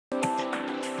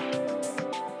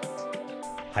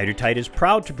Hydratight is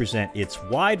proud to present its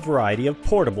wide variety of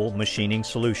portable machining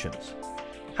solutions.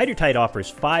 Hydratight offers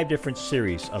 5 different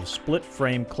series of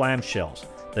split-frame clamshells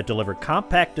that deliver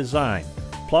compact design,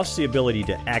 plus the ability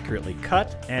to accurately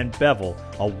cut and bevel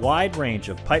a wide range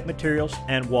of pipe materials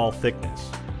and wall thickness.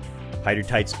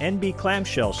 Hydratight's NB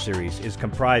clamshell series is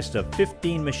comprised of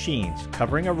 15 machines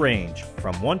covering a range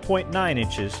from 1.9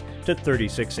 inches to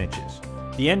 36 inches.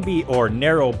 The NB or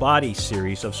narrow body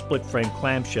series of split frame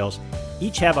clamshells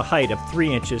each have a height of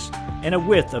 3 inches and a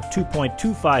width of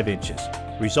 2.25 inches,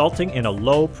 resulting in a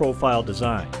low profile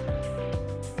design.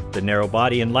 The narrow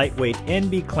body and lightweight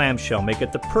NB clamshell make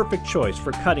it the perfect choice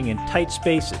for cutting in tight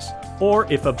spaces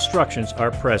or if obstructions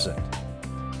are present.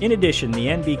 In addition, the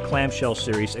NB clamshell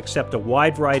series accept a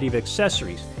wide variety of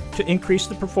accessories to increase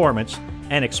the performance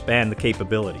and expand the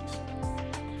capabilities.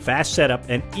 Fast setup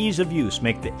and ease of use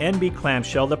make the NB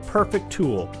clamshell the perfect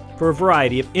tool for a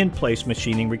variety of in-place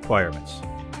machining requirements.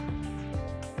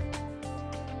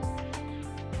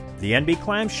 The NB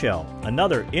clamshell,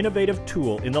 another innovative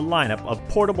tool in the lineup of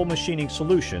portable machining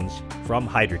solutions from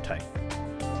Hydratight.